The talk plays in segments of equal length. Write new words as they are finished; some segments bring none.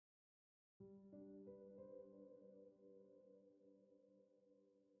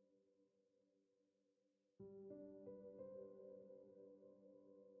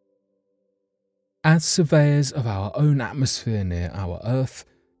As surveyors of our own atmosphere near our Earth,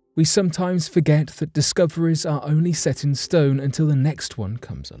 we sometimes forget that discoveries are only set in stone until the next one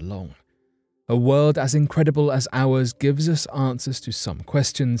comes along. A world as incredible as ours gives us answers to some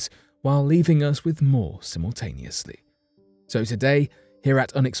questions, while leaving us with more simultaneously. So today, here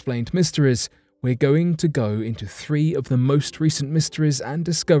at Unexplained Mysteries, we're going to go into 3 of the most recent mysteries and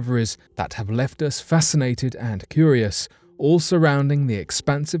discoveries that have left us fascinated and curious, all surrounding the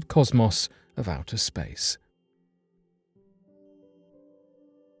expansive cosmos of outer space.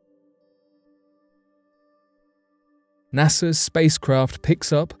 NASA's spacecraft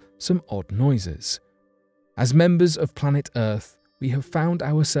picks up some odd noises. As members of planet Earth, we have found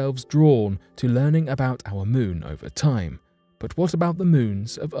ourselves drawn to learning about our moon over time. But what about the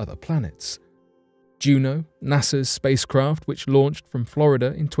moons of other planets? Juno, NASA's spacecraft which launched from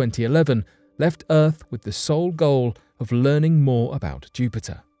Florida in 2011, left Earth with the sole goal of learning more about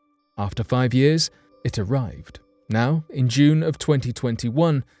Jupiter. After 5 years, it arrived. Now, in June of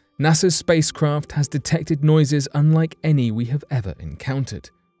 2021, NASA's spacecraft has detected noises unlike any we have ever encountered.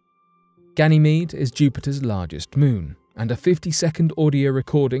 Ganymede is Jupiter's largest moon, and a 50-second audio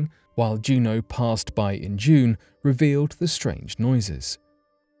recording, while Juno passed by in June, revealed the strange noises.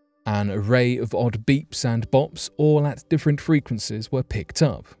 An array of odd beeps and bops, all at different frequencies, were picked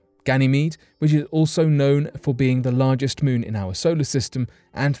up. Ganymede, which is also known for being the largest moon in our solar system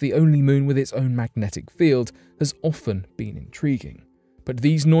and the only moon with its own magnetic field, has often been intriguing. But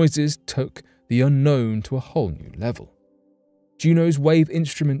these noises took the unknown to a whole new level. Juno's wave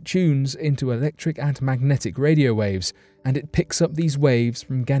instrument tunes into electric and magnetic radio waves, and it picks up these waves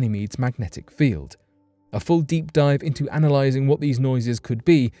from Ganymede's magnetic field. A full deep dive into analysing what these noises could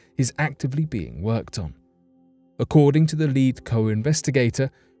be is actively being worked on. According to the lead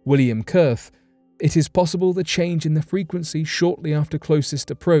co-investigator, William Kurth, it is possible the change in the frequency shortly after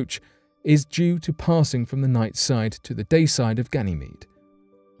closest approach is due to passing from the night side to the day side of Ganymede.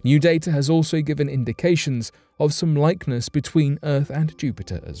 New data has also given indications of some likeness between Earth and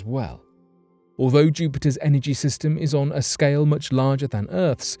Jupiter as well. Although Jupiter's energy system is on a scale much larger than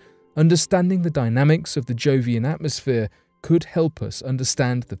Earth's, understanding the dynamics of the Jovian atmosphere could help us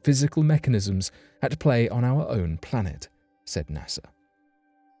understand the physical mechanisms at play on our own planet, said NASA.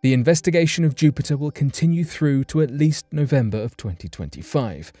 The investigation of Jupiter will continue through to at least November of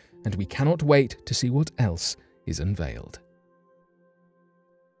 2025, and we cannot wait to see what else is unveiled.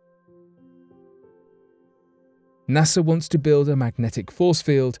 NASA wants to build a magnetic force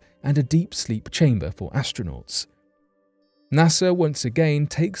field and a deep sleep chamber for astronauts. NASA once again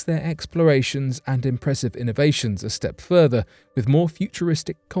takes their explorations and impressive innovations a step further with more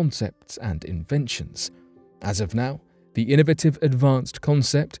futuristic concepts and inventions. As of now, the Innovative Advanced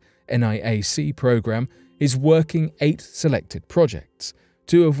Concept (NIAC) program is working 8 selected projects,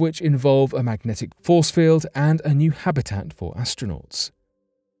 2 of which involve a magnetic force field and a new habitat for astronauts.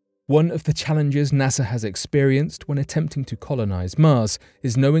 One of the challenges NASA has experienced when attempting to colonize Mars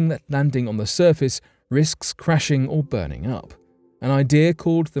is knowing that landing on the surface risks crashing or burning up. An idea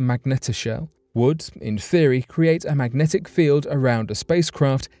called the magnetoshell would, in theory, create a magnetic field around a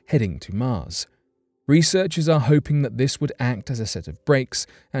spacecraft heading to Mars. Researchers are hoping that this would act as a set of brakes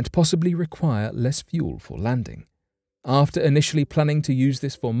and possibly require less fuel for landing. After initially planning to use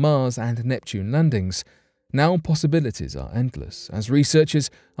this for Mars and Neptune landings, now possibilities are endless, as researchers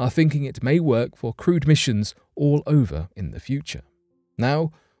are thinking it may work for crewed missions all over in the future.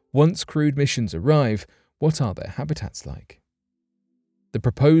 Now, once crewed missions arrive, what are their habitats like? The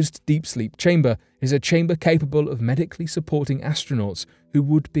proposed deep sleep chamber is a chamber capable of medically supporting astronauts who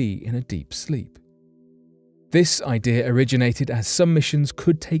would be in a deep sleep. This idea originated as some missions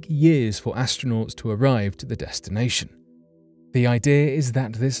could take years for astronauts to arrive to the destination. The idea is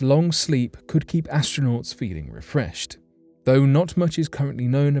that this long sleep could keep astronauts feeling refreshed. Though not much is currently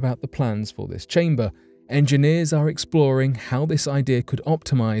known about the plans for this chamber, engineers are exploring how this idea could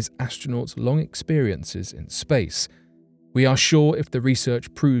optimize astronauts' long experiences in space. We are sure if the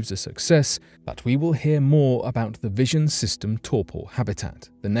research proves a success that we will hear more about the Vision System Torpor Habitat,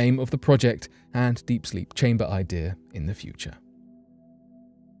 the name of the project and deep sleep chamber idea in the future.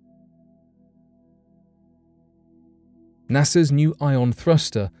 NASA's new ion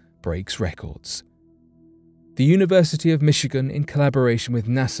thruster breaks records. The University of Michigan, in collaboration with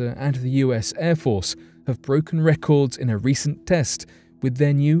NASA and the US Air Force, have broken records in a recent test with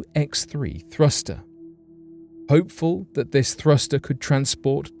their new X-3 thruster. Hopeful that this thruster could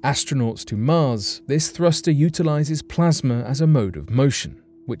transport astronauts to Mars, this thruster utilizes plasma as a mode of motion,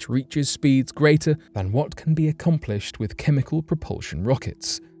 which reaches speeds greater than what can be accomplished with chemical propulsion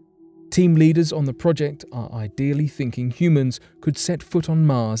rockets. Team leaders on the project are ideally thinking humans could set foot on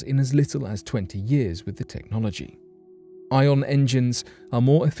Mars in as little as 20 years with the technology. Ion engines are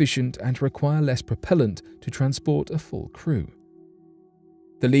more efficient and require less propellant to transport a full crew.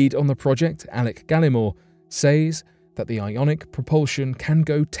 The lead on the project, Alec Gallimore, says that the ionic propulsion can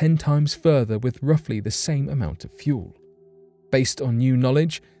go 10 times further with roughly the same amount of fuel. Based on new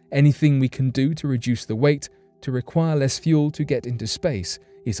knowledge, anything we can do to reduce the weight, to require less fuel to get into space,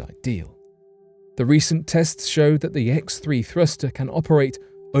 is ideal. The recent tests show that the X3 thruster can operate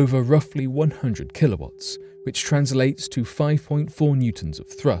over roughly 100 kilowatts, which translates to 5.4 newtons of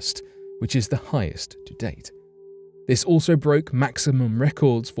thrust, which is the highest to date. This also broke maximum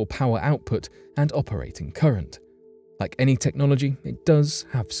records for power output and operating current. Like any technology, it does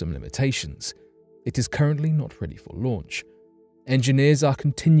have some limitations. It is currently not ready for launch. Engineers are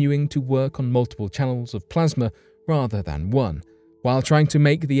continuing to work on multiple channels of plasma rather than one, while trying to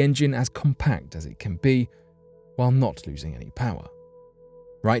make the engine as compact as it can be, while not losing any power.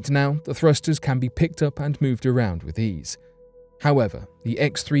 Right now, the thrusters can be picked up and moved around with ease. However, the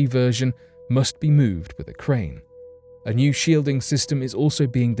X3 version must be moved with a crane. A new shielding system is also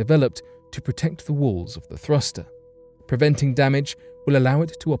being developed to protect the walls of the thruster. Preventing damage will allow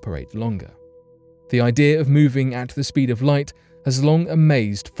it to operate longer. The idea of moving at the speed of light has long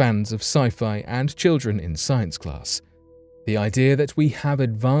amazed fans of sci-fi and children in science class. The idea that we have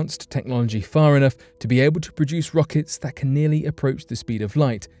advanced technology far enough to be able to produce rockets that can nearly approach the speed of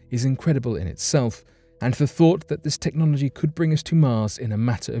light is incredible in itself, and the thought that this technology could bring us to Mars in a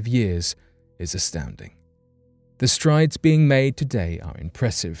matter of years is astounding. The strides being made today are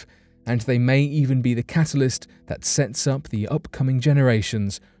impressive, and they may even be the catalyst that sets up the upcoming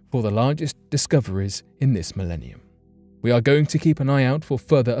generations for the largest discoveries in this millennium. We are going to keep an eye out for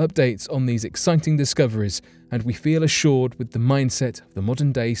further updates on these exciting discoveries, and we feel assured with the mindset of the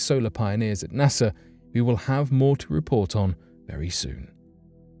modern-day solar pioneers at NASA, we will have more to report on very soon.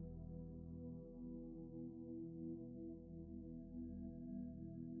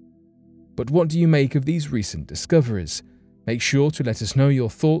 But what do you make of these recent discoveries? Make sure to let us know your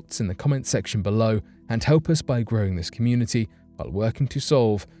thoughts in the comment section below and help us by growing this community while working to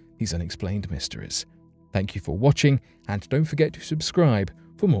solve these unexplained mysteries. Thank you for watching, and don't forget to subscribe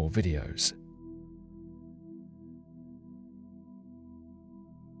for more videos.